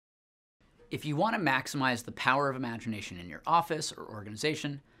If you want to maximize the power of imagination in your office or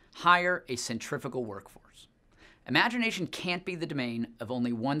organization, hire a centrifugal workforce. Imagination can't be the domain of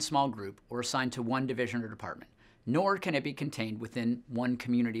only one small group or assigned to one division or department, nor can it be contained within one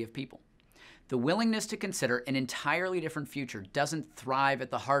community of people. The willingness to consider an entirely different future doesn't thrive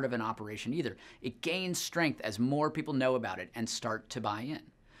at the heart of an operation either. It gains strength as more people know about it and start to buy in.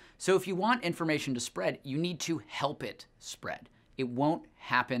 So if you want information to spread, you need to help it spread. It won't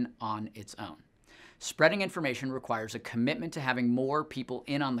happen on its own. Spreading information requires a commitment to having more people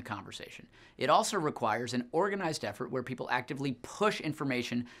in on the conversation. It also requires an organized effort where people actively push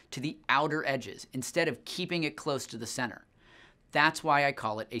information to the outer edges instead of keeping it close to the center. That's why I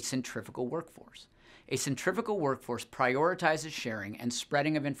call it a centrifugal workforce. A centrifugal workforce prioritizes sharing and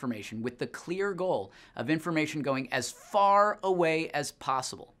spreading of information with the clear goal of information going as far away as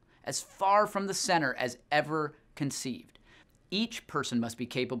possible, as far from the center as ever conceived. Each person must be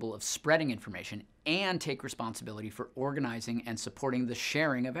capable of spreading information and take responsibility for organizing and supporting the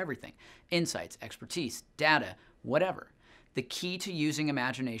sharing of everything: insights, expertise, data, whatever. The key to using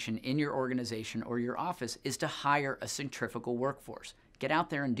imagination in your organization or your office is to hire a centrifugal workforce. Get out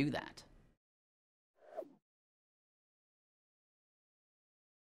there and do that.